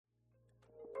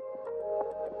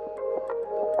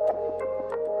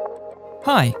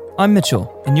Hi, I'm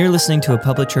Mitchell, and you're listening to a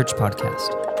Public Church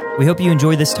podcast. We hope you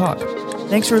enjoy this talk.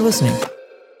 Thanks for listening.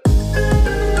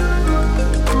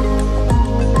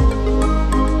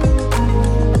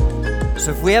 So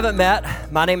if we haven't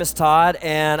met, my name is Todd,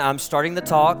 and I'm starting the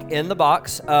talk in the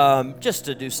box just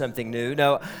to do something new.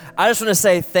 No, I just want to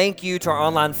say thank you to our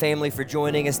online family for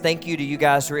joining us. Thank you to you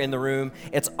guys who are in the room.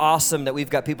 It's awesome that we've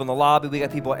got people in the lobby, we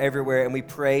got people everywhere, and we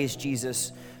praise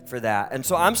Jesus for that. And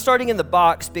so I'm starting in the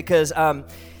box because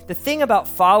the thing about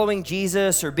following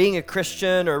Jesus or being a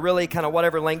Christian or really kind of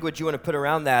whatever language you want to put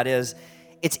around that is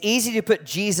it's easy to put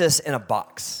Jesus in a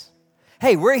box.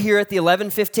 Hey, we're here at the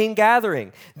 11:15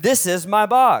 gathering. This is my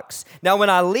box. Now, when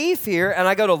I leave here and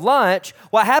I go to lunch,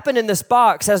 what happened in this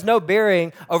box has no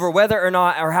bearing over whether or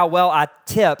not or how well I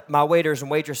tip my waiters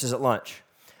and waitresses at lunch.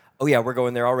 Oh yeah, we're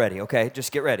going there already, okay?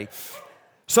 Just get ready.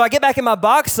 So I get back in my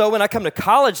box, though, when I come to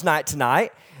college night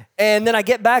tonight, and then I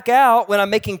get back out when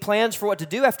I'm making plans for what to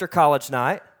do after college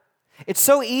night. It's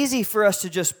so easy for us to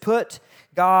just put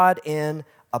God in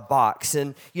a box.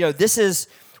 And, you know, this is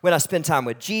when I spend time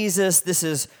with Jesus. This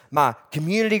is my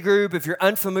community group. If you're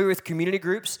unfamiliar with community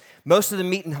groups, most of them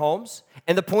meet in homes.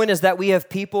 And the point is that we have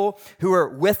people who are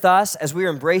with us as we are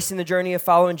embracing the journey of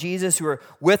following Jesus, who are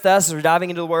with us as we're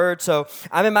diving into the Word. So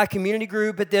I'm in my community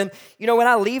group, but then, you know, when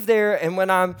I leave there and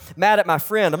when I'm mad at my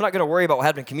friend, I'm not going to worry about what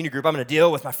happened in community group. I'm going to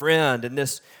deal with my friend and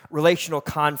this relational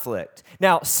conflict.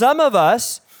 Now, some of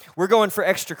us, we're going for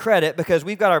extra credit because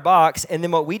we've got our box, and then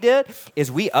what we did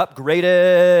is we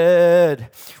upgraded.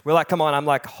 We're like, come on, I'm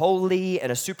like holy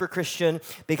and a super Christian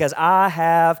because I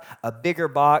have a bigger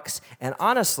box, and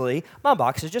honestly, my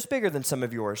box is just bigger than some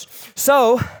of yours.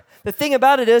 So the thing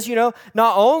about it is, you know,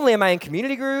 not only am I in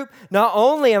community group, not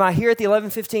only am I here at the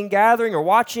 11:15 gathering or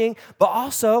watching, but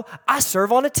also I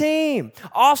serve on a team.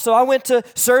 Also, I went to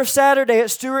Serve Saturday at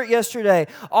Stewart yesterday.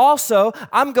 Also,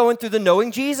 I'm going through the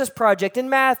Knowing Jesus project in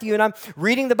Matthew, and I'm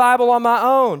reading the Bible on my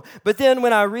own. But then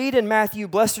when I read in Matthew,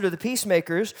 blessed are the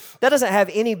peacemakers, that doesn't have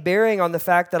any bearing on the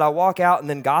fact that I walk out and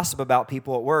then gossip about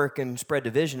people at work and spread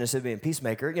division instead of being a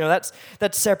peacemaker. You know,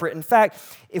 that's separate. In fact,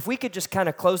 if we could just kind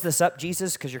of close this up,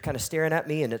 Jesus, because you're kind of staring at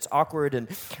me and it's awkward, and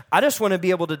I just want to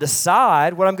be able to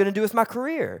decide what I'm going to do with my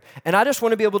career, and I just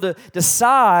want to be able to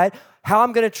decide how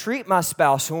I'm going to treat my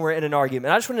spouse when we're in an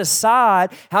argument. I just want to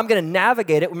decide how I'm going to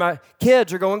navigate it when my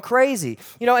kids are going crazy,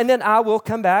 you know, and then I will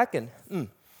come back and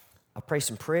I'll pray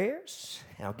some prayers,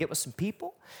 and I'll get with some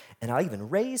people, and I'll even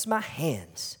raise my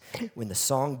hands when the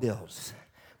song builds.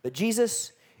 But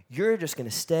Jesus, you're just going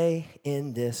to stay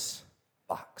in this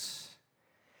box.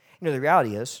 You know, the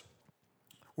reality is,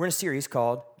 we're in a series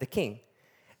called The King.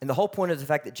 And the whole point of the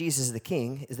fact that Jesus is the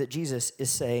King is that Jesus is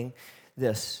saying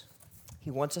this.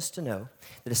 He wants us to know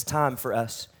that it's time for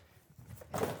us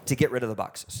to get rid of the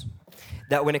boxes.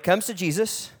 That when it comes to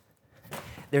Jesus,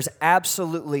 there's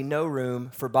absolutely no room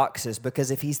for boxes,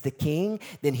 because if he's the King,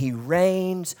 then he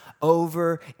reigns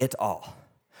over it all.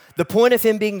 The point of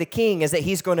him being the King is that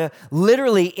he's going to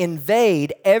literally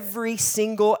invade every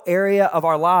single area of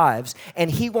our lives, and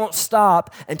he won't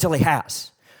stop until he has.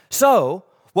 So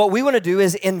what we want to do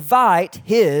is invite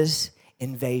his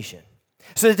invasion.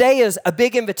 So today is a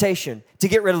big invitation to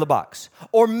get rid of the box.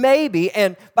 Or maybe,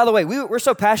 and by the way, we're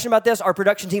so passionate about this, our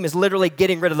production team is literally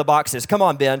getting rid of the boxes. Come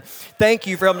on, Ben. Thank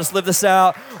you for helping us live this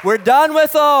out. We're done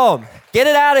with them. Get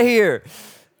it out of here.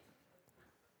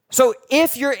 So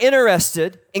if you're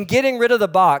interested in getting rid of the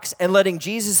box and letting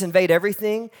Jesus invade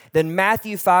everything, then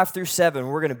Matthew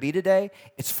 5-7, we're going to be today,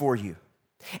 it's for you.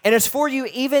 And it's for you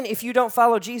even if you don't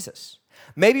follow Jesus.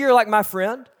 Maybe you're like my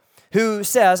friend who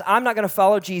says, I'm not going to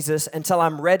follow Jesus until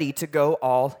I'm ready to go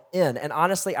all in. And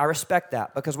honestly, I respect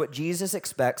that, because what Jesus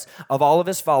expects of all of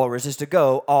his followers is to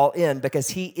go all in,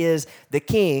 because he is the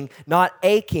King, not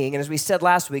a king. And as we said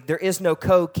last week, there is no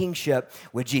co-kingship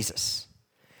with Jesus.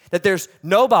 That there's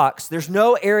no box, there's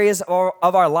no areas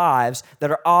of our lives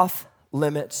that are off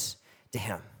limits to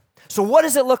him. So what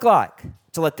does it look like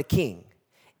to let the King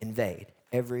invade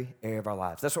every area of our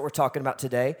lives? That's what we're talking about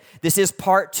today. This is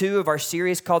part 2 of our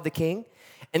series called The King.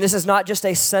 And this is not just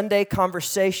a Sunday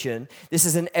conversation. This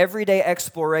is an everyday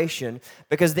exploration,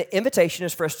 because the invitation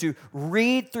is for us to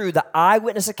read through the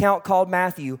eyewitness account called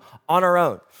Matthew on our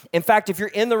own. In fact, if you're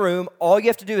in the room, all you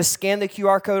have to do is scan the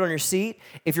QR code on your seat.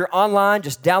 If you're online,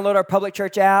 just download our Public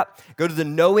Church app, go to the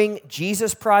Knowing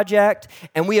Jesus Project,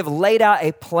 and we have laid out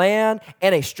a plan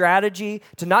and a strategy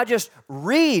to not just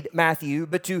read Matthew,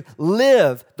 but to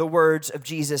live the words of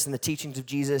Jesus and the teachings of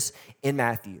Jesus in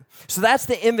Matthew. So that's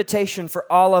the invitation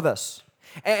for all of us.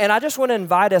 And I just want to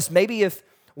invite us, maybe if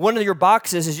one of your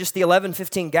boxes is just the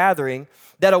 11:15 gathering,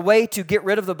 that a way to get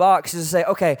rid of the box is to say,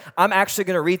 okay, I'm actually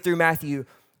going to read through Matthew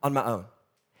on my own.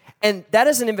 And that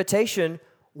is an invitation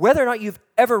whether or not you've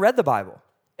ever read the Bible.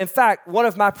 In fact, one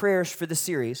of my prayers for this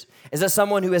series is that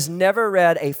someone who has never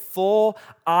read a full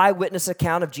eyewitness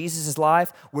account of Jesus'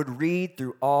 life would read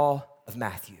through all of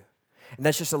Matthew. And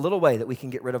that's just a little way that we can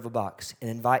get rid of a box and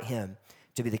invite him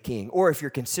to be the king. Or if you're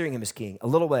considering him as king, a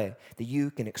little way that you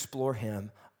can explore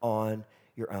him on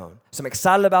your own. So I'm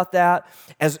excited about that.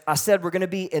 As I said, we're going to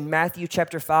be in Matthew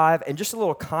chapter 5, and just a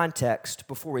little context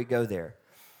before we go there.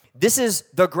 This is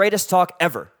the greatest talk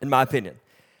ever, in my opinion.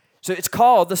 So it's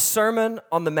called the Sermon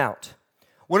on the Mount.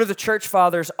 One of the church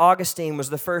fathers, Augustine, was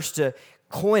the first to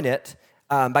coin it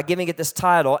by giving it this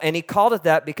title, and he called it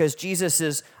that because Jesus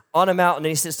is on a mountain and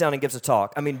he sits down and gives a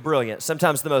talk. I mean, brilliant.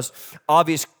 Sometimes the most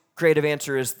obvious creative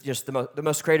answer is just the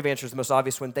most creative answer is the most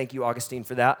obvious one. Thank you, Augustine,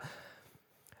 for that.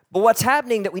 But what's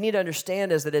happening that we need to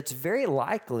understand is that it's very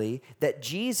likely that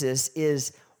Jesus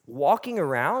is walking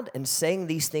around and saying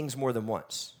these things more than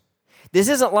once. This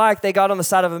isn't like they got on the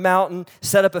side of a mountain,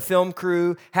 set up a film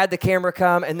crew, had the camera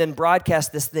come, and then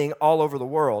broadcast this thing all over the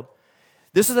world.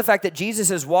 This is the fact that Jesus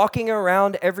is walking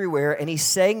around everywhere, and he's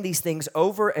saying these things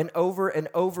over and over and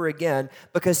over again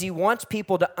because he wants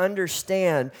people to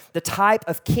understand the type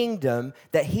of kingdom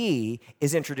that he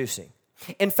is introducing.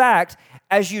 In fact,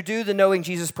 as you do the Knowing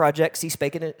Jesus Project, see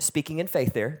Speaking in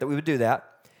Faith there, that we would do that,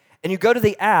 and you go to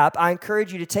the app, I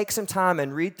encourage you to take some time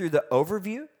and read through the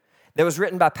overview that was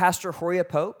written by Pastor Horia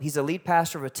Pope. He's a lead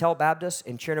pastor of Etel Baptist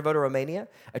in Cernavodă, Romania,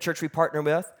 a church we partner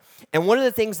with. And one of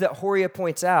the things that Horia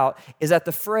points out is that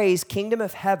the phrase kingdom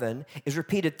of heaven is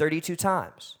repeated 32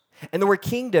 times. And the word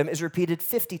kingdom is repeated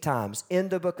 50 times in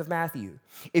the book of Matthew.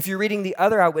 If you're reading the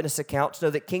other eyewitness accounts,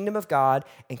 know that kingdom of God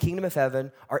and kingdom of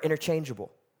heaven are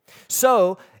interchangeable.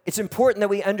 So it's important that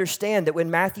we understand that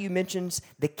when Matthew mentions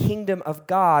the kingdom of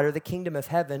God or the kingdom of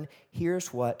heaven,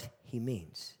 here's what he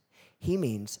means. He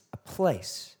means a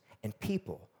place and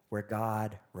people where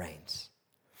God reigns.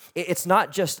 It's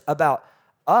not just about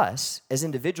us as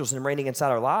individuals and reigning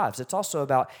inside our lives. It's also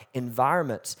about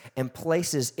environments and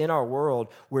places in our world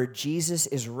where Jesus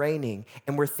is reigning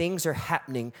and where things are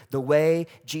happening the way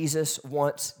Jesus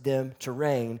wants them to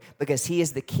reign because he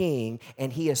is the king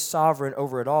and he is sovereign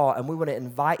over it all, and we want to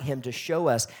invite him to show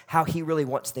us how he really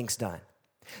wants things done.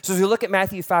 So as we look at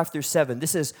Matthew 5-7,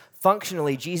 this is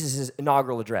functionally Jesus'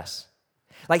 inaugural address.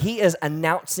 Like he is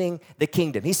announcing the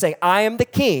kingdom. He's saying, I am the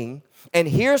king, and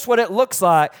here's what it looks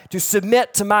like to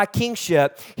submit to my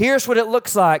kingship. Here's what it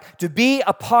looks like to be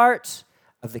a part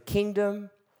of the kingdom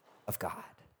of God.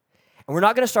 And we're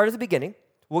not going to start at the beginning.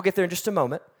 We'll get there in just a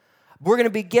moment. We're going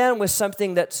to begin with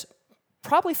something that's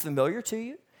probably familiar to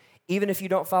you, even if you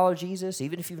don't follow Jesus,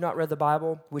 even if you've not read the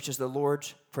Bible, which is the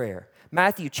Lord's Prayer.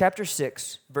 Matthew chapter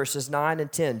 6, verses 9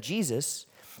 and 10. Jesus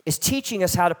is teaching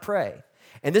us how to pray.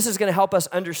 And this is going to help us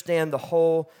understand the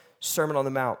whole Sermon on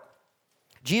the Mount.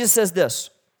 Jesus says this,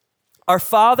 Our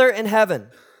Father in heaven,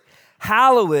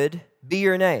 hallowed be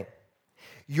your name.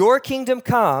 Your kingdom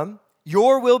come,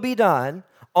 your will be done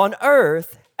on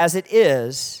earth as it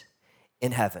is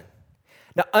in heaven.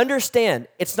 Now understand,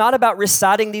 it's not about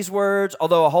reciting these words,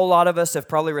 although a whole lot of us have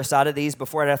probably recited these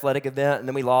before an athletic event and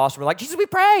then we lost. We're like, Jesus, we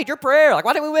prayed, your prayer. Like,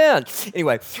 why didn't we win?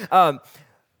 Anyway, but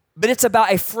it's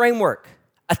about a framework,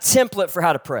 a template for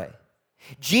how to pray.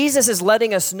 Jesus is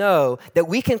letting us know that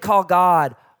we can call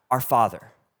God our Father.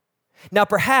 Now,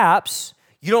 perhaps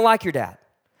you don't like your dad.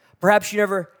 Perhaps you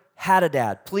never had a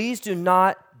dad. Please do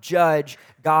not judge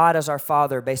God as our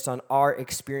Father based on our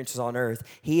experiences on earth.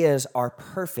 He is our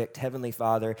perfect Heavenly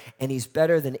Father, and He's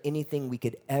better than anything we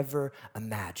could ever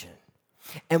imagine.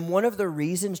 And one of the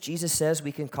reasons Jesus says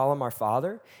we can call Him our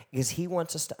Father is He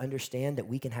wants us to understand that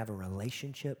we can have a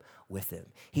relationship with Him.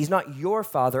 He's not your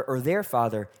Father or their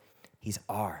Father. He's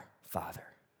our Father.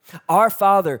 Our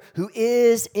Father who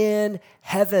is in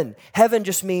heaven. Heaven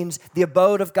just means the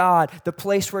abode of God, the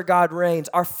place where God reigns.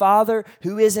 Our Father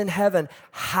who is in heaven,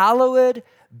 hallowed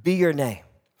be your name.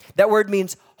 That word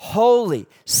means holy,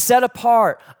 set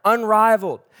apart,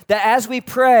 unrivaled. That as we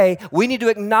pray, we need to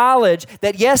acknowledge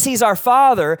that yes, He's our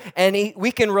Father and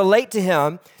we can relate to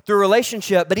Him through a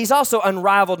relationship, but He's also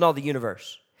unrivaled in all the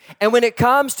universe. And when it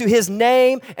comes to His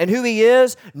name and who He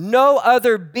is, no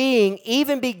other being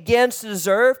even begins to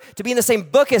deserve to be in the same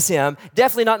book as Him,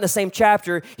 definitely not in the same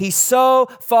chapter. He's so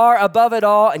far above it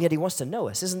all, and yet He wants to know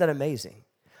us. Isn't that amazing?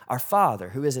 Our Father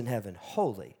who is in heaven,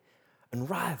 holy,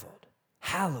 unrivaled,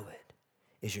 hallowed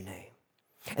is your name.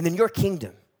 And then your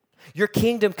kingdom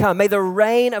come. May the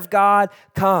reign of God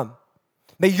come.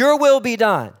 May your will be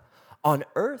done on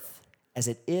earth as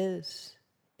it is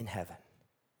in heaven.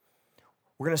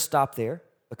 We're going to stop there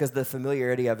because the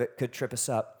familiarity of it could trip us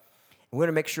up. And we're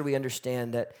going to make sure we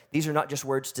understand that these are not just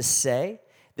words to say.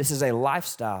 this is a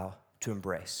lifestyle to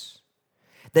embrace.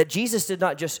 That Jesus did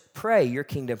not just pray, your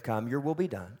kingdom come, your will be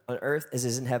done on earth as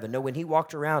is in heaven. No, when he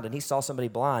walked around and he saw somebody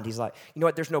blind, he's like, you know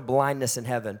what, there's no blindness in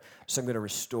heaven, so I'm going to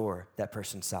restore that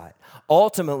person's sight.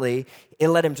 Ultimately, it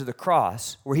led him to the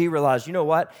cross where he realized, you know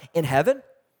what, in heaven,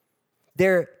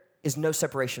 there is no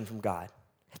separation from God.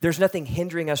 There's nothing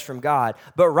hindering us from God.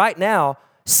 But right now,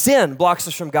 sin blocks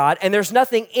us from God, and there's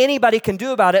nothing anybody can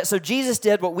do about it. So Jesus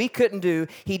did what we couldn't do.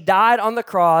 He died on the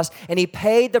cross, and he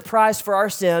paid the price for our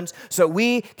sins so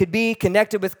we could be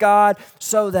connected with God,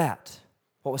 so that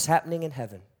what was happening in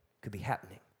heaven could be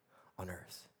happening on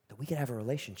earth, that we could have a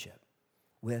relationship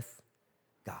with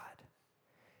God.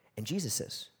 And Jesus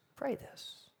says, pray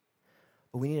this.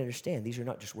 But we need to understand these are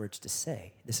not just words to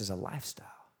say. This is a lifestyle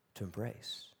to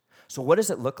embrace. So what does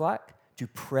it look like to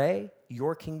pray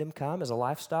your kingdom come as a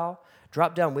lifestyle?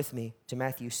 Drop down with me to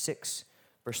Matthew 6,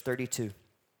 verse 32.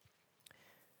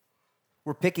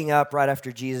 We're picking up right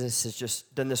after Jesus has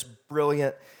just done this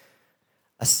brilliant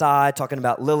aside talking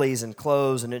about lilies and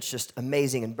clothes, and it's just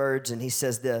amazing, and birds, and he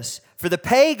says this, for the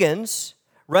pagans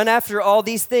run after all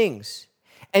these things,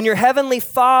 and your heavenly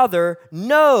Father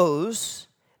knows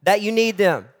that you need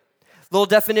them. Little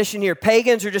definition here,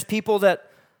 pagans are just people that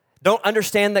don't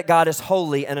understand that God is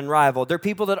holy and unrivaled. They're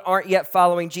people that aren't yet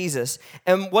following Jesus.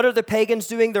 And what are the pagans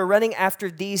doing? They're running after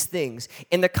these things.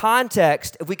 In the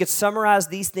context, if we could summarize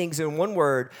these things in one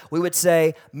word, we would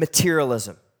say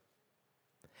materialism.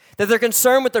 That they're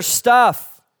concerned with their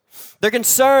stuff. They're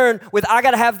concerned with, I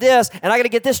got to have this, and I got to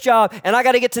get this job, and I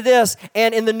got to get to this.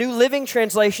 And in the New Living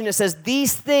Translation, it says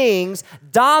these things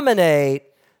dominate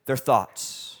their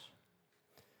thoughts.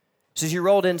 So as you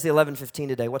rolled into the 11:15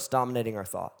 today, what's dominating our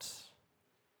thoughts?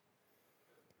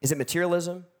 Is it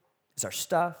materialism? Is it our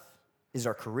stuff? Is it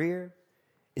our career?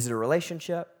 Is it a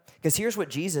relationship? Because here's what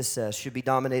Jesus says should be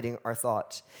dominating our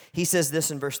thoughts. He says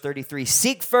this in verse 33,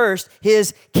 seek first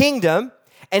his kingdom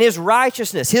and his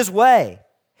righteousness, his way,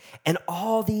 and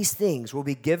all these things will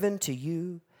be given to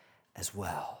you as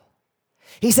well.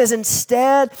 He says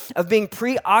instead of being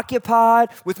preoccupied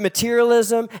with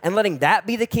materialism and letting that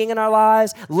be the king in our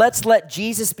lives, let's let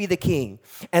Jesus be the king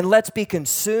and let's be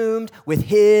consumed with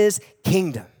his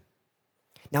kingdom.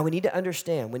 Now we need to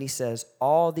understand when he says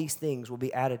all these things will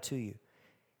be added to you,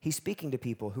 he's speaking to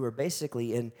people who are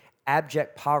basically in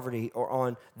abject poverty or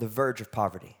on the verge of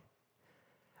poverty.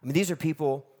 I mean, these are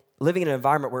people living in an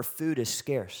environment where food is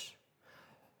scarce.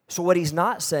 So what he's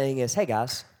not saying is, hey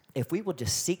guys, if we will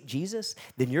just seek Jesus,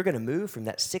 then you're going to move from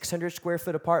that 600 square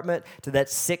foot apartment to that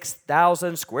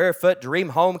 6,000 square foot dream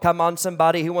home. Come on,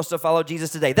 somebody who wants to follow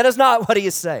Jesus today. That is not what he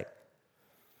is saying.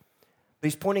 But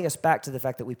he's pointing us back to the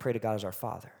fact that we pray to God as our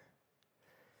Father.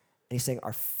 And he's saying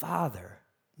our Father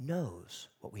knows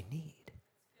what we need.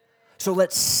 So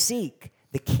let's seek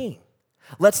the King.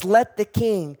 Let's let the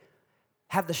King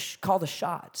have call the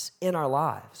shots in our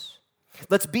lives.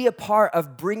 Let's be a part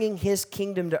of bringing his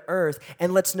kingdom to earth,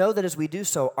 and let's know that as we do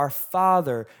so, our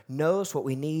Father knows what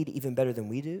we need even better than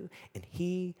we do, and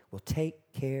he will take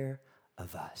care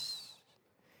of us.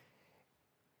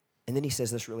 And then he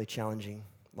says this really challenging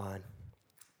line.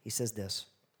 He says this,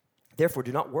 therefore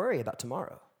do not worry about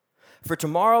tomorrow, for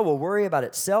tomorrow will worry about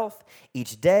itself.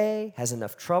 Each day has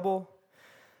enough trouble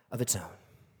of its own.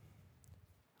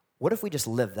 What if we just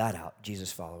live that out,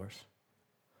 Jesus followers?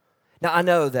 Now, I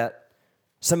know that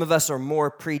some of us are more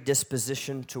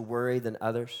predispositioned to worry than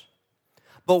others.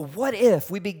 But what if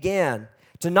we began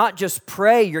to not just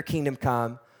pray your kingdom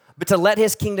come, but to let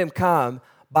his kingdom come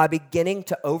by beginning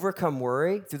to overcome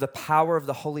worry through the power of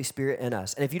the Holy Spirit in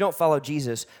us? And if you don't follow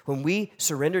Jesus, when we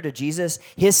surrender to Jesus,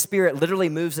 his Spirit literally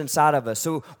moves inside of us.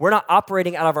 So we're not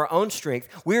operating out of our own strength.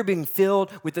 We're being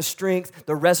filled with the strength,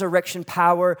 the resurrection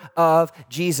power of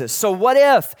Jesus. So what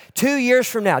if 2 years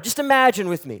from now, just imagine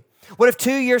with me, what if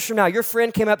 2 years from now, your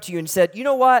friend came up to you and said, you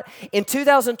know what? In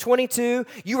 2022,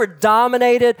 you were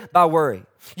dominated by worry.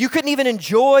 You couldn't even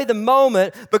enjoy the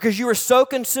moment because you were so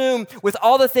consumed with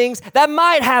all the things that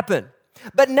might happen.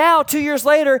 But now, 2 years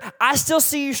later, I still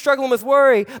see you struggling with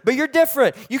worry, but you're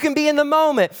different. You can be in the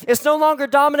moment. It's no longer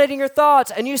dominating your thoughts.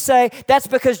 And you say, that's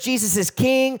because Jesus is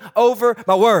king over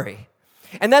my worry.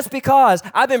 And that's because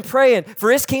I've been praying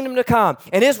for his kingdom to come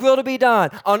and his will to be done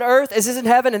on earth as it is in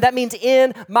heaven, and that means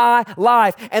in my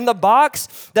life. And the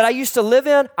box that I used to live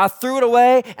in, I threw it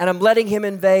away, and I'm letting him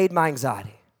invade my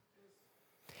anxiety.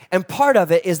 And part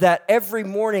of it is that every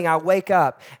morning I wake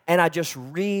up and I just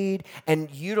read and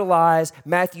utilize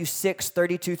Matthew 6,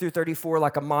 32 through 34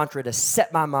 like a mantra to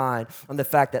set my mind on the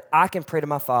fact that I can pray to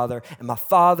my Father and my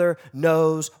Father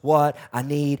knows what I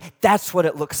need. That's what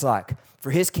it looks like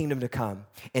for his kingdom to come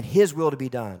and his will to be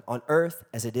done on earth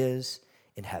as it is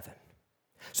in heaven.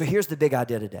 So here's the big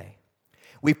idea today.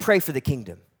 We pray for the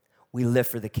kingdom. We live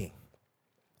for the king.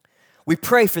 We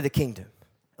pray for the kingdom,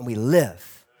 and we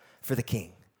live for the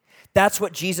king. That's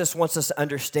what Jesus wants us to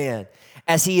understand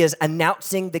as he is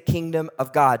announcing the kingdom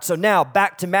of God. So now,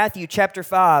 back to Matthew chapter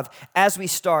 5 as we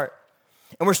start.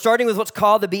 And we're starting with what's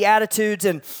called the Beatitudes.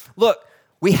 And look,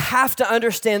 we have to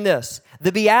understand this.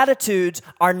 The Beatitudes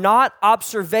are not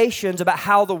observations about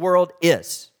how the world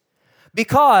is.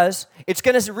 Because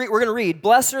we're going to read,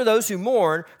 blessed are those who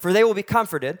mourn, for they will be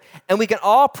comforted. And we can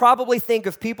all probably think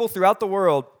of people throughout the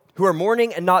world who are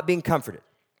mourning and not being comforted.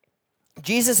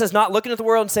 Jesus is not looking at the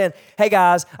world and saying, hey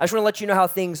guys, I just want to let you know how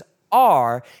things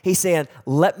are. He's saying,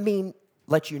 let me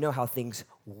let you know how things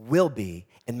will be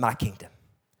in my kingdom.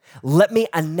 Let me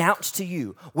announce to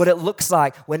you what it looks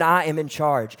like when I am in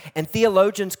charge. And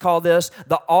theologians call this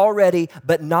the already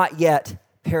but not yet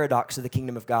paradox of the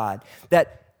kingdom of God.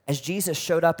 That as Jesus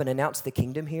showed up and announced the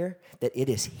kingdom here, that it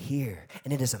is here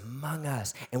and it is among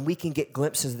us and we can get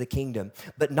glimpses of the kingdom,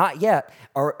 but not yet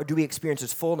or do we experience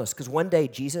its fullness, because one day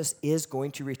Jesus is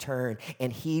going to return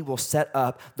and he will set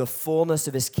up the fullness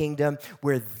of his kingdom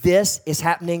where this is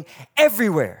happening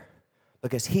everywhere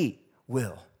because he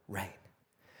will reign.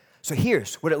 So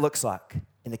here's what it looks like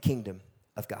in the kingdom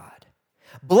of God.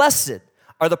 Blessed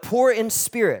are the poor in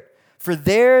spirit, for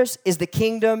theirs is the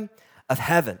kingdom of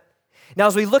heaven. Now,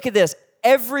 as we look at this,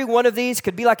 every one of these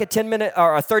could be like a 10-minute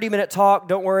or a 30-minute talk.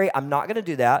 Don't worry, I'm not going to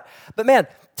do that. But man,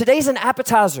 today's an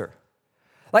appetizer.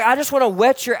 Like, I just want to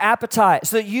whet your appetite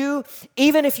so that you,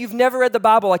 even if you've never read the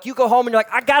Bible, like you go home and you're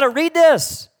like, I got to read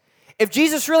this. If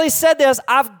Jesus really said this,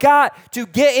 I've got to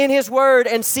get in his word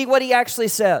and see what he actually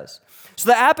says. So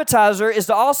the appetizer is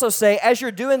to also say, as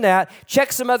you're doing that,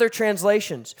 check some other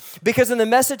translations. Because in the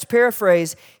Message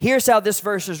paraphrase, here's how this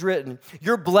verse is written.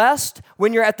 You're blessed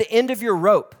when you're at the end of your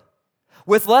rope.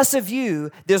 With less of you,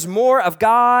 there's more of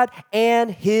God and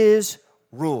his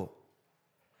rule.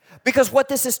 Because what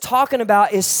this is talking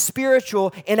about is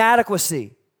spiritual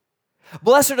inadequacy.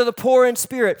 Blessed are the poor in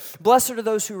spirit. Blessed are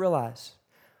those who realize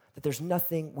that there's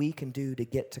nothing we can do to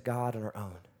get to God on our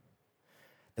own.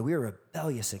 That we are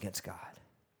rebellious against God,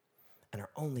 and our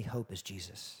only hope is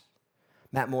Jesus.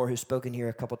 Matt Moore, who's spoken here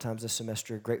a couple times this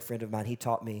semester, a great friend of mine, he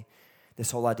taught me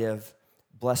this whole idea of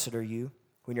blessed are you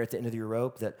when you're at the end of your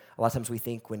rope, that a lot of times we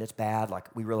think when it's bad, like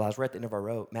we realize we're at the end of our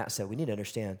rope. Matt said we need to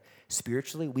understand,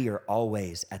 spiritually, we are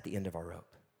always at the end of our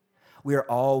rope. We are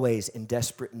always in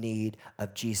desperate need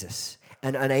of Jesus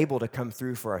and unable to come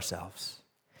through for ourselves.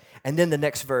 And then the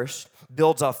next verse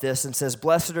builds off this and says,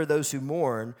 blessed are those who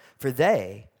mourn, for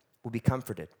they will be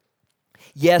comforted.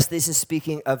 Yes, this is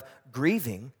speaking of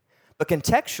grieving, but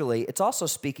contextually, it's also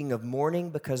speaking of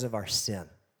mourning because of our sin.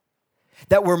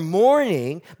 That we're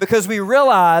mourning because we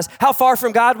realize how far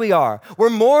from God we are. We're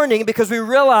mourning because we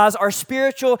realize our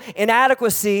spiritual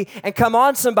inadequacy. And come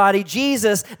on, somebody,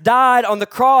 Jesus died on the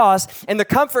cross, and the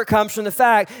comfort comes from the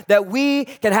fact that we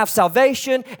can have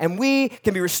salvation and we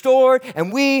can be restored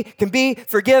and we can be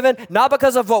forgiven, not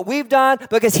because of what we've done,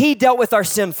 because he dealt with our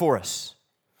sin for us.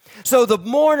 So the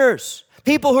mourners,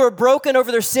 people who are broken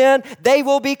over their sin, they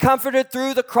will be comforted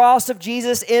through the cross of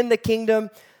Jesus in the kingdom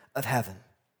of heaven.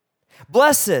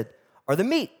 Blessed are the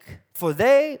meek, for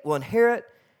they will inherit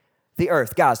the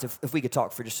earth. Guys, if we could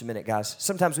talk for just a minute, guys.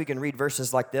 Sometimes we can read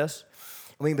verses like this,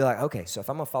 and we can be like, okay, so if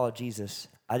I'm going to follow Jesus,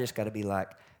 I just got to be like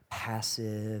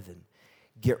passive and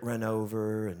get run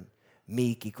over, and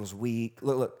meek equals weak.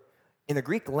 Look, in the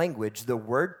Greek language, the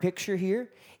word picture here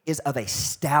is of a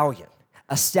stallion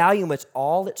with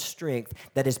all its strength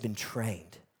that has been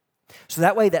trained. So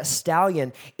that way that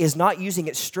stallion is not using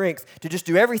its strength to just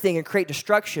do everything and create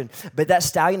destruction, but that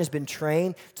stallion has been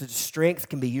trained so that strength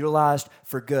can be utilized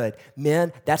for good.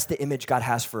 Men, that's the image God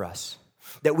has for us.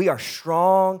 That we are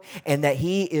strong and that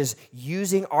he is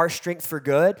using our strength for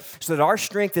good so that our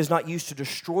strength is not used to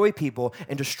destroy people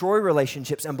and destroy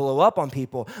relationships and blow up on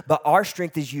people, but our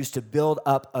strength is used to build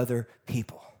up other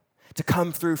people, to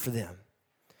come through for them.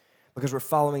 Because we're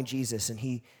following Jesus and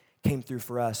he came through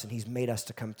for us, and he's made us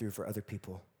to come through for other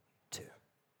people too.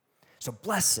 So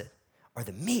blessed are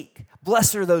the meek.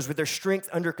 Blessed are those with their strength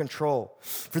under control,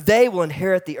 for they will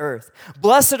inherit the earth.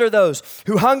 Blessed are those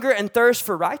who hunger and thirst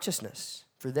for righteousness,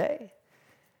 for they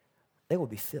will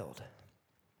be filled.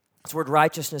 This word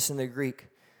righteousness in the Greek,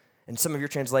 in some of your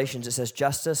translations it says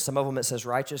justice, some of them it says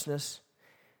righteousness.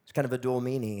 It's kind of a dual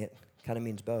meaning. It kind of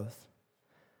means both.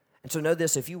 And so know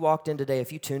this, if you walked in today,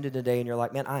 if you tuned in today and you're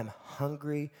like, man, I am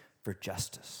hungry for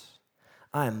justice.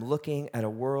 I am looking at a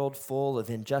world full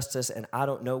of injustice and I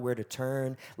don't know where to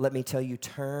turn. Let me tell you,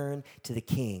 turn to the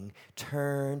King.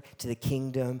 Turn to the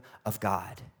kingdom of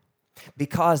God.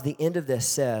 Because the end of this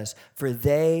says, for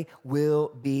they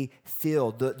will be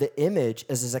filled. The image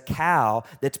is a cow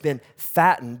that's been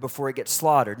fattened before it gets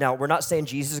slaughtered. Now, we're not saying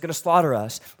Jesus is going to slaughter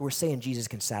us, but we're saying Jesus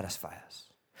can satisfy us.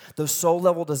 Those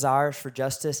soul-level desires for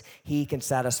justice, he can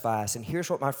satisfy us. And here's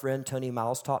what my friend Tony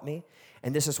Miles taught me,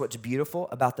 and this is what's beautiful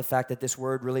about the fact that this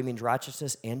word really means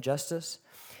righteousness and justice,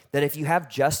 that if you have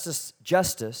justice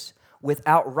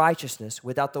without righteousness,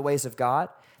 without the ways of God,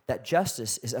 that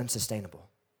justice is unsustainable.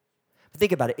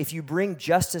 Think about it. If you bring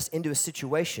justice into a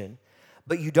situation,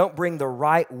 but you don't bring the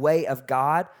right way of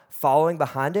God following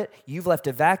behind it, you've left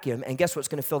a vacuum, and guess what's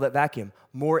going to fill that vacuum?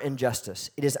 More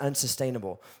injustice. It is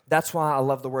unsustainable. That's why I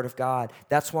love the Word of God.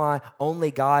 That's why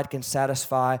only God can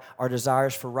satisfy our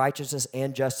desires for righteousness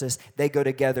and justice. They go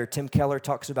together. Tim Keller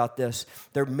talks about this.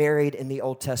 They're married in the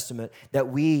Old Testament, that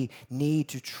we need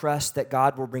to trust that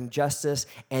God will bring justice,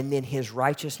 and then His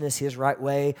righteousness, His right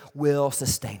way, will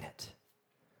sustain it.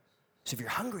 So if you're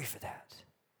hungry for that,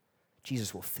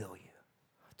 Jesus will fill you.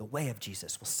 The way of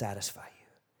Jesus will satisfy you.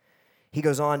 He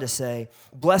goes on to say,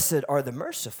 blessed are the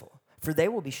merciful, for they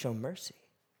will be shown mercy.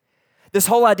 This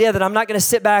whole idea that I'm not going to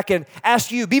sit back and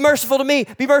ask you, be merciful to me,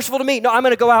 be merciful to me. No, I'm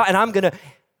going to go out and I'm going to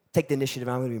take the initiative.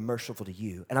 I'm going to be merciful to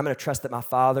you. And I'm going to trust that my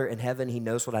Father in heaven, He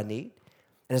knows what I need.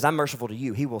 And as I'm merciful to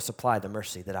you, He will supply the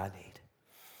mercy that I need.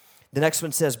 The next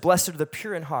one says, blessed are the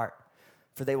pure in heart,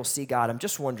 for they will see God. I'm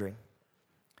just wondering,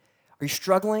 are you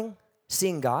struggling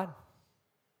seeing God?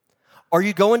 Are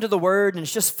you going to the Word and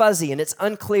it's just fuzzy and it's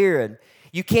unclear and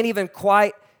you can't even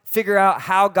quite figure out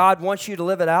how God wants you to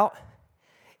live it out?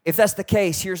 If that's the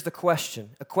case, here's the question.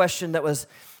 A question that was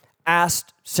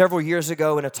asked several years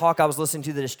ago in a talk I was listening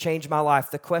to that has changed my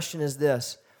life. The question is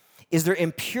this: is there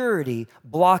impurity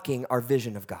blocking our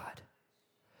vision of God?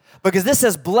 Because this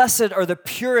says, blessed are the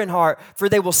pure in heart, for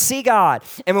they will see God.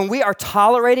 And when we are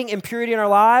tolerating impurity in our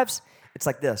lives, it's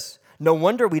like this. No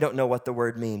wonder we don't know what the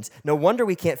word means. No wonder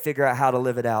we can't figure out how to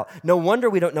live it out. No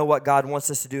wonder we don't know what God wants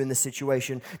us to do in this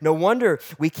situation. No wonder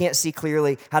we can't see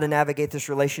clearly how to navigate this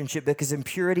relationship, because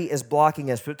impurity is blocking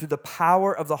us. But through the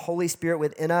power of the Holy Spirit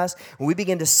within us, when we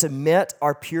begin to submit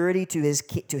our purity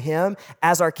to Him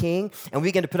as our King, and we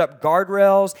begin to put up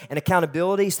guardrails and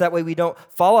accountability so that way we don't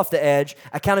fall off the edge,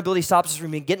 accountability stops us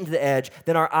from getting to the edge,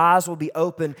 then our eyes will be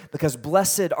open, because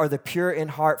blessed are the pure in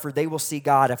heart, for they will see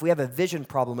God. If we have a vision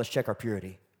problem, let's check our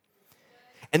purity.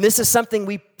 And this is something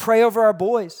we pray over our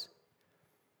boys.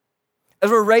 As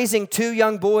we're raising 2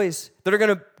 young boys that are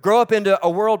going to grow up into a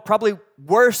world probably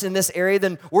worse in this area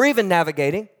than we're even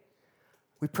navigating,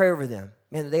 we pray over them.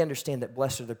 Man, they understand that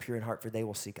blessed are the pure in heart, for they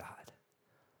will see God.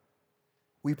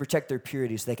 We protect their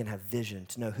purity so they can have vision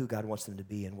to know who God wants them to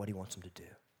be and what He wants them to do.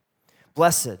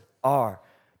 Blessed are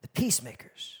the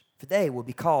peacemakers, for they will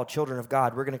be called children of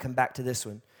God. We're going to come back to this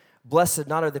one. Blessed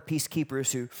not are the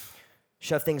peacekeepers who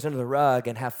shove things under the rug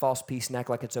and have false peace and act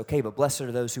like it's okay, but blessed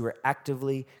are those who are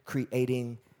actively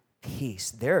creating peace.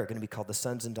 They're going to be called the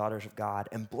sons and daughters of God.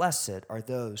 And blessed are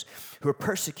those who are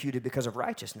persecuted because of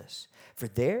righteousness, for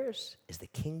theirs is the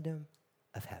kingdom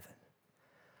of heaven.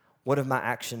 One of my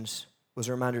actions was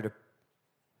a reminder to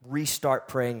restart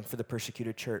praying for the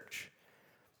persecuted church,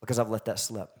 because I've let that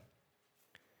slip.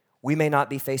 We may not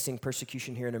be facing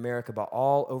persecution here in America, but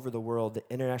all over the world, the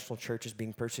international church is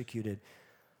being persecuted.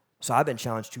 So I've been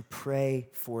challenged to pray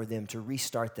for them, to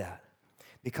restart that,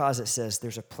 because it says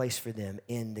there's a place for them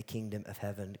in the kingdom of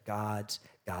heaven. God's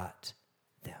got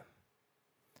them.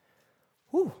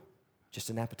 Whew,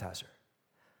 just an appetizer.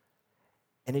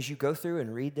 And as you go through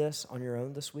and read this on your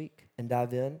own this week and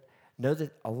dive in, know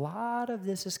that a lot of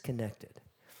this is connected.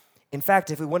 In fact,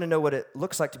 if we want to know what it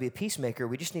looks like to be a peacemaker,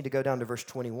 we just need to go down to verse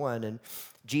 21, and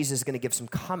Jesus is going to give some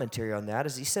commentary on that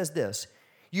as He says this: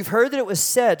 you've heard that it was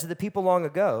said to the people long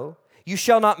ago, you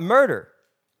shall not murder,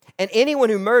 and anyone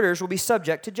who murders will be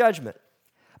subject to judgment.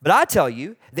 But I tell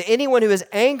you that anyone who is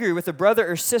angry with a brother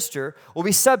or sister will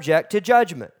be subject to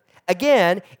judgment.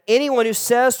 Again, anyone who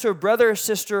says to a brother or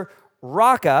sister,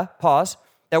 raka, pause,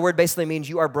 that word basically means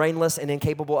you are brainless and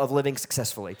incapable of living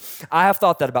successfully. I have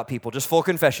thought that about people, just full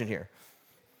confession here.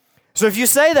 So if you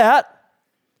say that,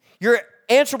 you're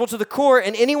answerable to the core,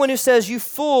 and anyone who says you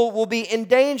fool will be in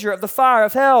danger of the fire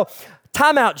of hell.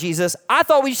 Time out, Jesus. I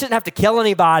thought we shouldn't have to kill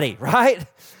anybody, right?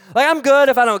 Like, I'm good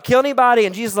if I don't kill anybody.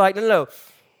 And Jesus is like, no.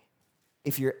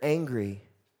 If you're angry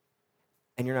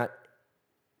and you're not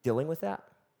dealing with that,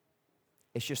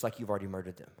 it's just like you've already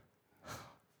murdered them.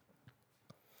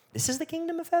 This is the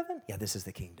kingdom of heaven? Yeah, this is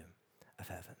the kingdom of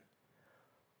heaven.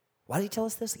 Why did He tell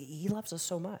us this? He loves us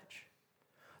so much.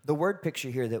 The word picture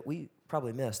here that we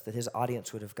probably missed, that His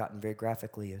audience would have gotten very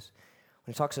graphically, is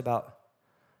when He talks about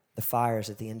the fires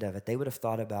at the end of it, they would have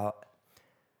thought about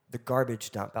the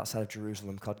garbage dump outside of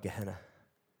Jerusalem called Gehenna,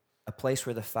 a place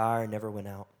where the fire never went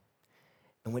out.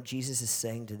 And what Jesus is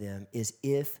saying to them is,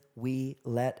 if we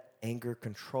let anger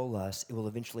control us, it will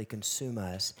eventually consume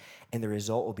us, and the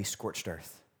result will be scorched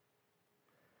earth.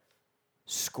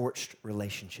 Scorched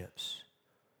relationships.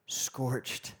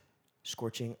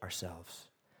 Scorching ourselves.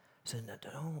 So no,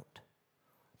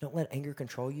 don't let anger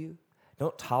control you.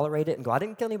 Don't tolerate it and go, I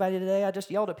didn't kill anybody today, I just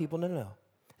yelled at people. No.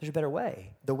 There's a better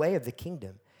way, the way of the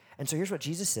kingdom. And so here's what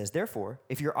Jesus says. Therefore,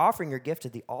 if you're offering your gift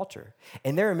at the altar,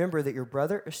 and there remember that your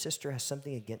brother or sister has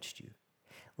something against you,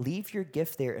 leave your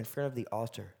gift there in front of the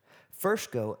altar.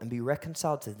 First go and be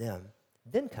reconciled to them,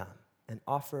 then come and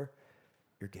offer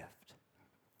your gift.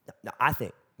 Now, I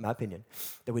think, my opinion,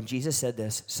 that when Jesus said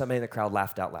this, somebody in the crowd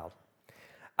laughed out loud.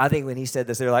 I think when he said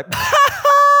this, they were like,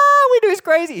 we knew he's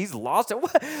crazy. He's lost it.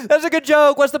 That's a good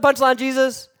joke. What's the punchline,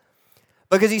 Jesus?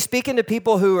 Because he's speaking to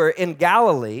people who are in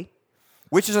Galilee,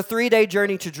 which is a 3-day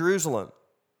journey to Jerusalem.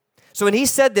 So when he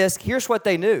said this, here's what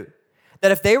they knew.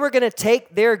 That if they were going to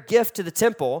take their gift to the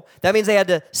temple, that means they had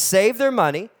to save their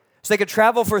money so they could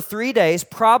travel for 3 days,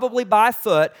 probably by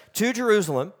foot, to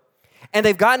Jerusalem. And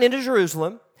they've gotten into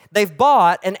Jerusalem. They've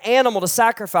bought an animal to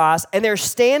sacrifice, and they're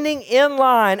standing in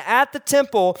line at the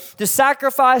temple to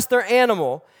sacrifice their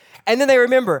animal. And then they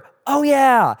remember, oh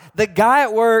yeah, the guy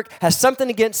at work has something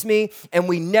against me, and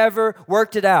we never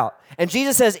worked it out. And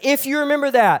Jesus says, if you remember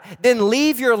that, then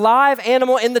leave your live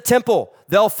animal in the temple.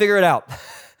 They'll figure it out.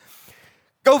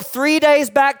 Go 3 days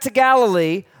back to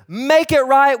Galilee, make it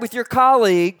right with your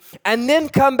colleague, and then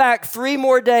come back 3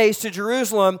 more days to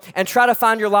Jerusalem and try to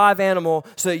find your live animal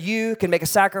so that you can make a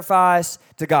sacrifice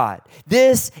to God.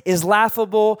 This is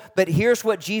laughable, but here's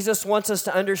what Jesus wants us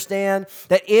to understand,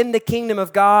 that in the kingdom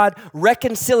of God,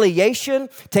 reconciliation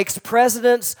takes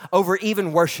precedence over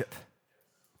even worship.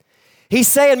 He's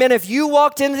saying, man, if you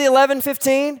walked into the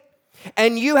 11:15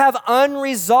 and you have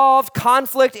unresolved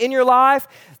conflict in your life,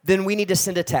 then we need to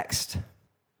send a text.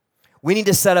 We need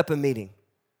to set up a meeting.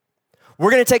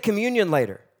 We're going to take communion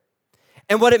later.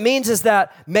 And what it means is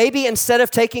that maybe instead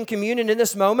of taking communion in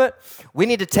this moment, we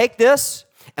need to take this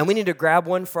and we need to grab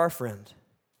one for our friend.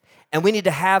 And we need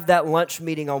to have that lunch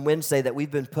meeting on Wednesday that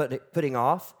we've been putting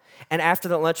off. And after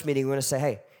that lunch meeting, we want to say,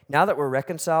 hey, now that we're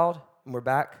reconciled and we're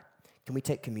back, can we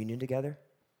take communion together?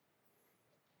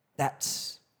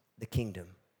 That's the kingdom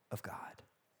of God.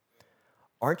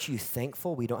 Aren't you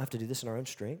thankful we don't have to do this in our own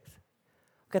strength?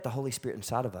 We've got the Holy Spirit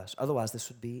inside of us. Otherwise, this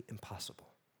would be impossible.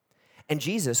 And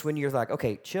Jesus, when you're like,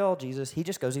 okay, chill, Jesus, he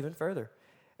just goes even further.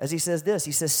 As he says this,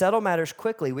 he says, settle matters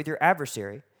quickly with your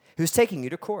adversary who's taking you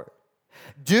to court.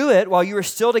 Do it while you are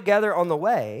still together on the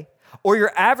way, or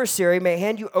your adversary may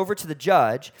hand you over to the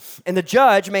judge, and the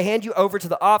judge may hand you over to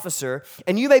the officer,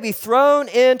 and you may be thrown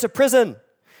into prison.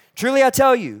 Truly I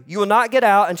tell you, you will not get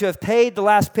out until you have paid the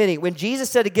last penny. When Jesus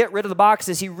said to get rid of the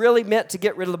boxes, he really meant to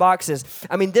get rid of the boxes.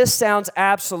 I mean, this sounds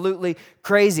absolutely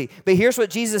crazy. But here's what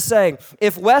Jesus is saying.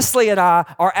 If Wesley and I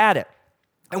are at it,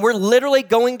 and we're literally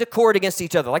going to court against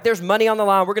each other, like there's money on the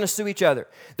line, we're going to sue each other,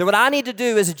 then what I need to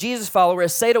do as a Jesus follower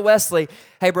is say to Wesley,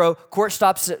 hey bro, court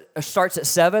starts at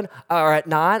 7 or at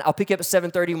 9. I'll pick you up at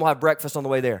 7:30 and we'll have breakfast on the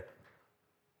way there.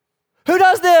 Who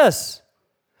does this?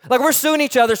 Like we're suing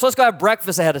each other, so let's go have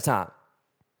breakfast ahead of time.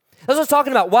 That's what I'm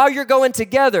talking about. While you're going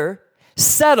together,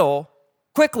 settle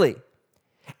quickly.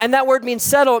 And that word means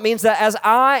settle. It means that as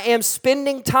I am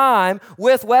spending time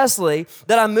with Wesley,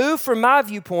 that I move from my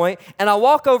viewpoint and I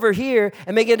walk over here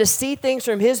and begin to see things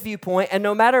from his viewpoint. And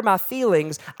no matter my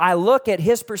feelings, I look at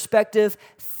his perspective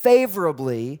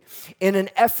favorably in an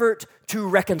effort to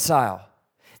reconcile.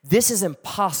 This is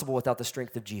impossible without the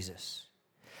strength of Jesus.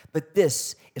 But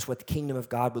this is what the kingdom of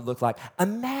God would look like.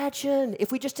 Imagine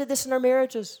if we just did this in our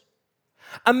marriages.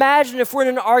 Imagine if we're in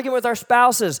an argument with our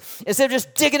spouses, instead of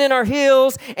just digging in our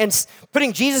heels and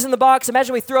putting Jesus in the box,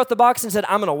 imagine we threw out the box and said,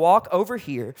 I'm going to walk over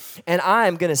here and I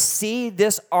am going to see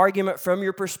this argument from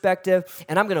your perspective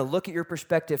and I'm going to look at your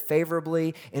perspective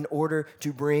favorably in order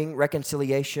to bring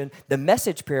reconciliation. The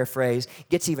Message paraphrase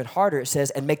gets even harder. It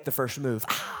says, and make the first move.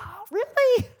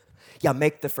 Really? Yeah,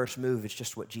 make the first move. It's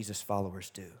just what Jesus followers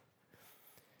do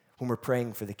when we're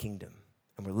praying for the kingdom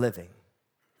and we're living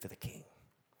for the King.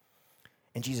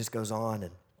 And Jesus goes on,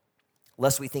 and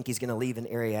lest we think he's going to leave an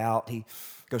area out, he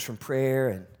goes from prayer,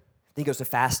 and then he goes to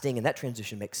fasting, and that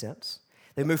transition makes sense.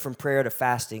 They move from prayer to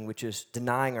fasting, which is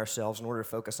denying ourselves in order to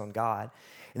focus on God.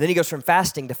 And then he goes from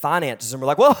fasting to finances, and we're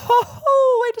like, whoa,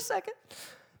 wait a second.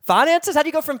 Finances? How do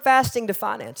you go from fasting to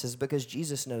finances? Because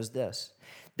Jesus knows this,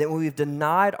 that when we've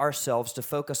denied ourselves to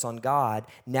focus on God,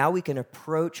 now we can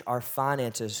approach our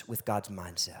finances with God's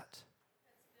mindset.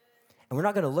 And we're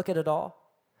not going to look at it all.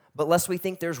 But lest we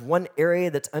think there's one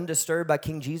area that's undisturbed by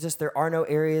King Jesus, there are no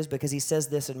areas, because he says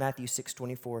this in Matthew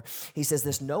 6:24. He says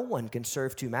this, no one can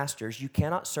serve two masters. You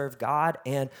cannot serve God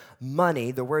and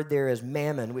money. The word there is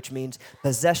mammon, which means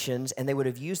possessions, and they would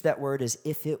have used that word as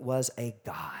if it was a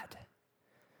god.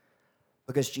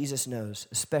 Because Jesus knows,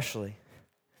 especially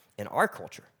in our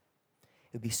culture,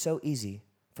 it would be so easy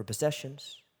for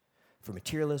possessions, for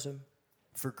materialism,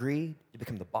 for greed to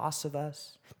become the boss of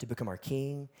us, to become our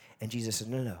king. And Jesus says,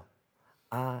 no,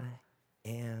 I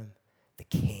am the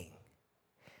king.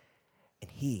 And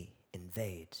he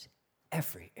invades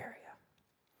every area.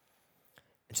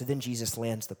 And so then Jesus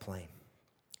lands the plane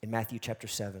in Matthew chapter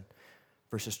 7,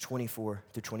 verses 24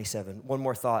 through 27. One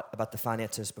more thought about the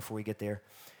finances before we get there.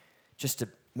 Just to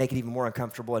make it even more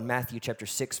uncomfortable, in Matthew chapter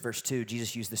 6, verse 2,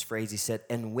 Jesus used this phrase. He said,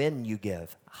 and when you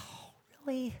give. Oh,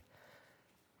 really?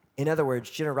 In other words,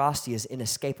 generosity is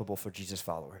inescapable for Jesus'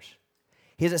 followers.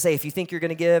 He doesn't say if you think you're going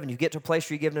to give and you get to a place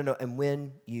where you give, no, and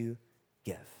when you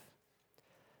give.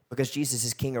 Because Jesus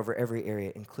is king over every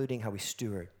area, including how we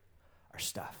steward our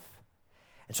stuff.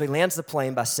 And so he lands the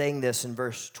plane by saying this in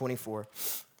verse 24.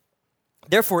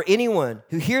 Therefore, anyone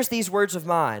who hears these words of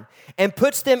mine and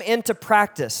puts them into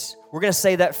practice, we're going to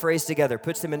say that phrase together,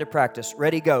 puts them into practice.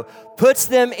 Ready, go. Puts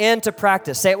them into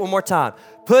practice. Say it one more time.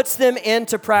 Puts them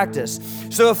into practice.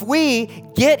 So if we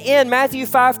get in Matthew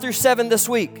 5 through 7 this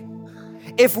week,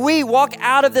 if we walk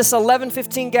out of this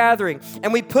 11:15 gathering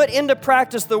and we put into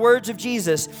practice the words of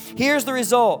Jesus, here's the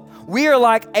result. We are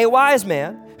like a wise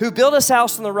man who built his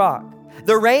house on the rock.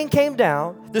 The rain came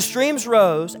down, the streams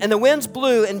rose, and the winds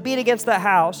blew and beat against that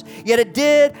house, yet it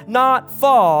did not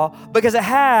fall because it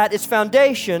had its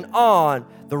foundation on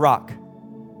the rock.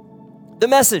 The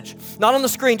message, not on the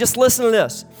screen, just listen to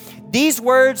this. These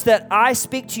words that I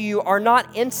speak to you are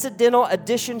not incidental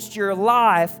additions to your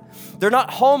life. They're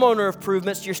not homeowner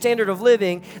improvements to your standard of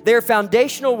living. They're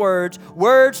foundational words,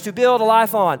 words to build a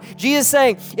life on. Jesus is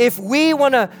saying, if we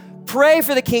want to pray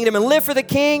for the kingdom and live for the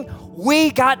king,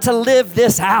 we got to live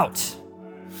this out.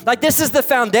 Like, this is the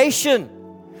foundation.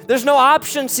 There's no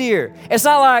options here. It's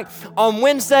not like on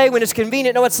Wednesday when it's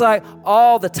convenient. No, it's like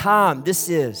all the time. This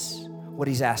is what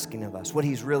he's asking of us, what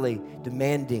he's really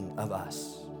demanding of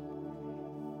us.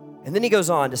 And then he goes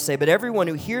on to say, but everyone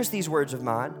who hears these words of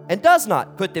mine and does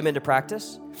not put them into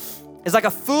practice is like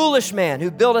a foolish man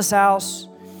who built his house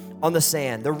on the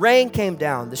sand. The rain came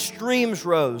down, the streams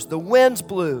rose, the winds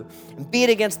blew and beat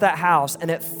against that house,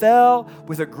 and it fell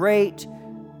with a great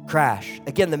crash.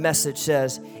 Again, the message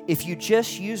says, if you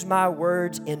just use my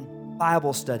words in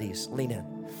Bible studies, lean in.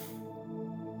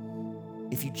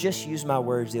 If you just use my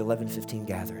words, the 11:15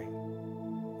 gathering.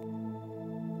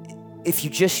 If you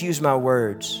just use my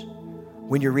words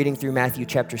when you're reading through Matthew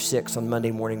chapter 6 on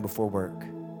Monday morning before work.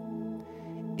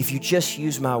 If you just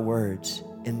use my words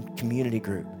in community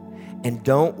group, and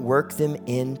don't work them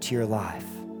into your life,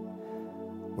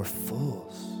 we're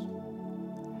fools.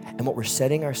 And what we're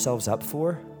setting ourselves up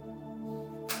for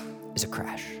is a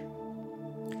crash.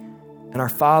 And our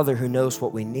Father, who knows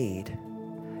what we need,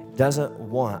 doesn't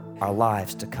want our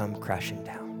lives to come crashing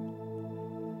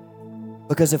down.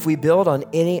 Because if we build on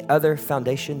any other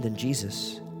foundation than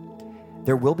Jesus,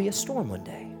 there will be a storm one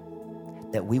day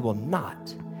that we will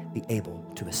not be able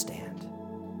to withstand.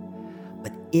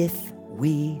 But if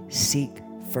we seek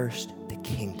first the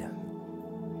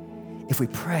kingdom, if we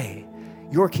pray,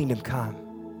 your kingdom come,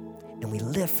 and we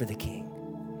live for the King,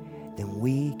 then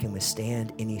we can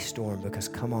withstand any storm, because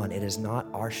come on, it is not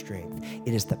our strength.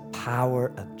 It is the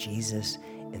power of Jesus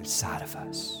inside of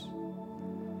us.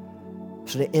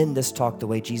 So to end this talk the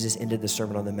way Jesus ended the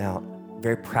Sermon on the Mount,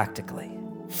 very practically,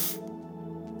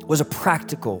 was a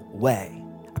practical way,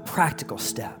 a practical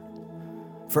step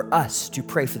for us to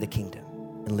pray for the kingdom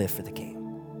and live for the King.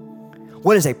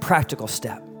 What is a practical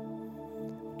step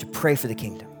to pray for the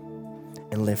kingdom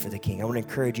and live for the King? I want to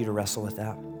encourage you to wrestle with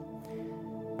that.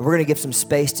 And we're going to give some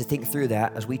space to think through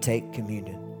that as we take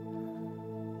communion.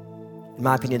 In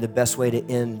my opinion, the best way to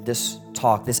end this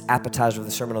talk, this appetizer of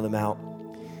the Sermon on the Mount,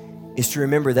 is to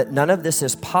remember that none of this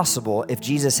is possible if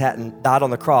Jesus hadn't died on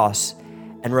the cross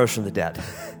and rose from the dead.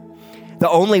 The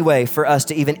only way for us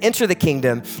to even enter the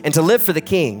kingdom and to live for the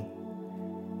King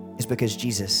is because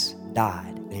Jesus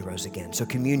died and he rose again. So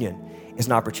communion is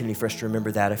an opportunity for us to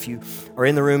remember that. If you are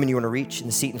in the room and you want to reach in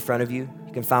the seat in front of you,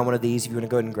 you can find one of these if you want to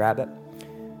go ahead and grab it.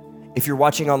 If you're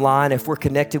watching online, if we're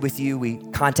connected with you, we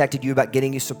contacted you about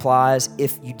getting you supplies.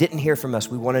 If you didn't hear from us,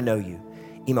 we want to know you.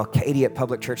 Email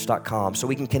katie@publicchurch.com so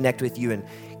we can connect with you and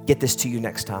get this to you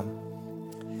next time.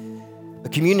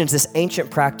 But communion is this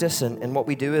ancient practice, and what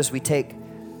we do is we take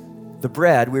the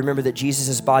bread, we remember that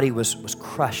Jesus' body was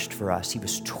crushed for us. He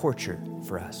was tortured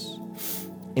for us.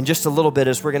 In just a little bit,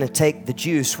 as we're going to take the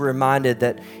juice, we're reminded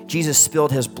that Jesus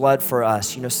spilled his blood for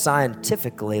us. You know,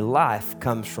 scientifically, life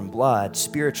comes from blood.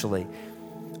 Spiritually,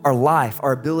 our life,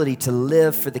 our ability to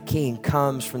live for the King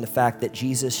comes from the fact that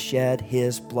Jesus shed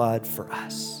his blood for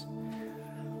us.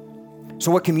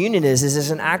 So what communion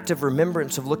is an act of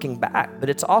remembrance of looking back, but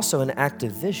it's also an act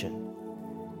of vision.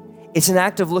 It's an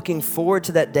act of looking forward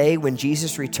to that day when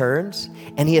Jesus returns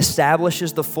and he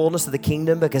establishes the fullness of the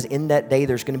kingdom, because in that day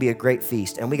there's going to be a great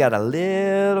feast. And we got a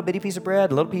little bitty piece of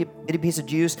bread, a little bitty piece of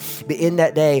juice. But in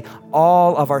that day,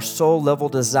 all of our soul level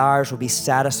desires will be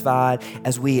satisfied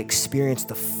as we experience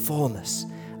the fullness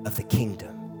of the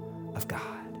kingdom of God.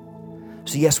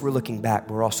 So yes, we're looking back,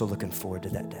 but we're also looking forward to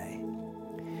that day.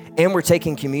 And we're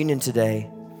taking communion today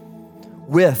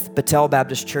with Bethel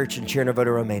Baptist Church in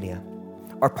Cernavodă, Romania.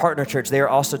 Our partner church, they are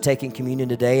also taking communion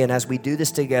today. And as we do this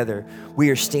together,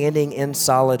 we are standing in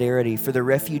solidarity for the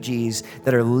refugees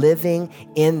that are living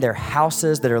in their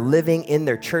houses, that are living in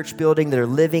their church building, that are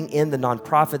living in the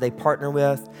nonprofit they partner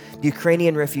with, the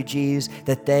Ukrainian refugees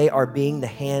that they are being the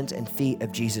hands and feet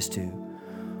of Jesus to.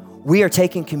 We are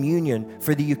taking communion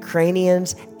for the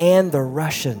Ukrainians and the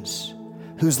Russians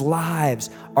whose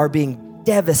lives are being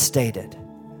devastated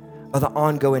by the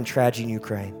ongoing tragedy in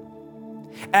Ukraine.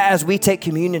 As we take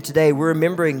communion today, we're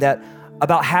remembering that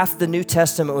about half the New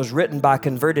Testament was written by a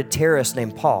converted terrorist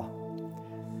named Paul.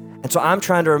 And so I'm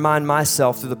trying to remind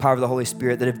myself through the power of the Holy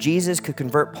Spirit that if Jesus could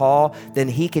convert Paul, then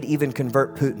he could even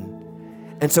convert Putin.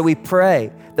 And so we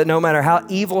pray that no matter how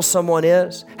evil someone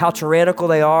is, how tyrannical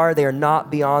they are not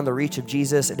beyond the reach of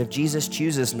Jesus. And if Jesus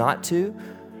chooses not to,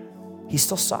 he's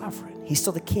still sovereign. He's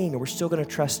still the King, and we're still going to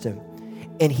trust him.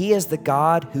 And he is the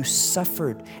God who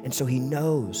suffered, and so he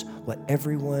knows what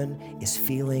everyone is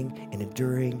feeling and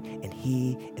enduring, and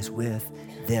he is with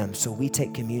them. So we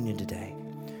take communion today,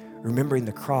 remembering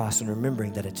the cross and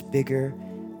remembering that it's bigger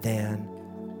than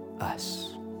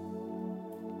us.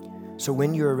 So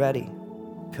when you're ready,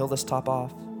 peel this top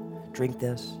off, drink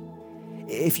this.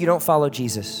 If you don't follow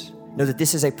Jesus, know that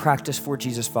this is a practice for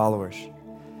Jesus followers.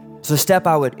 So the step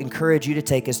I would encourage you to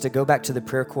take is to go back to the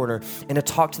prayer corner and to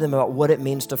talk to them about what it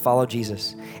means to follow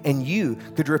Jesus. And you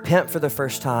could repent for the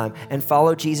first time and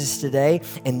follow Jesus today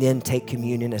and then take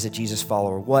communion as a Jesus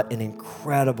follower. What an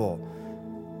incredible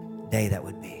day that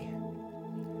would be.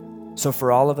 So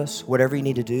for all of us, whatever you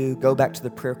need to do, go back to the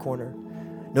prayer corner.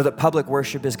 Know that public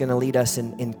worship is going to lead us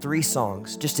in 3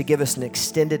 songs just to give us an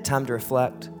extended time to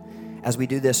reflect as we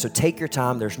do this. So take your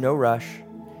time. There's no rush.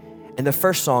 And the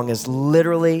first song is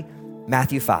literally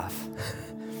Matthew 5.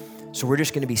 So we're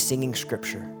just going to be singing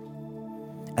scripture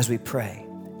as we pray,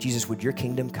 Jesus, would your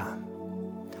kingdom come?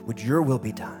 Would your will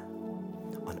be done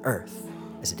on earth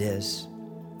as it is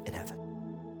in heaven?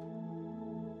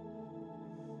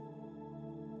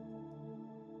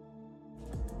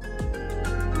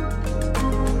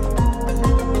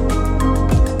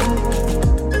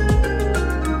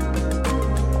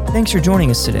 Thanks for joining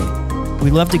us today.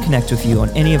 We'd love to connect with you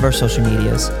on any of our social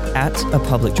medias at A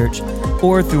Public Church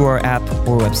or through our app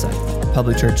or website,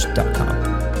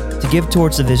 publicchurch.com. To give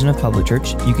towards the vision of Public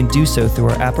Church, you can do so through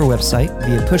our app or website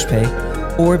via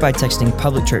PushPay or by texting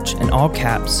Public Church in all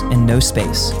caps and no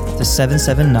space to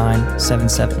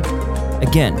 77977.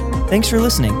 Again, thanks for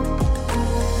listening.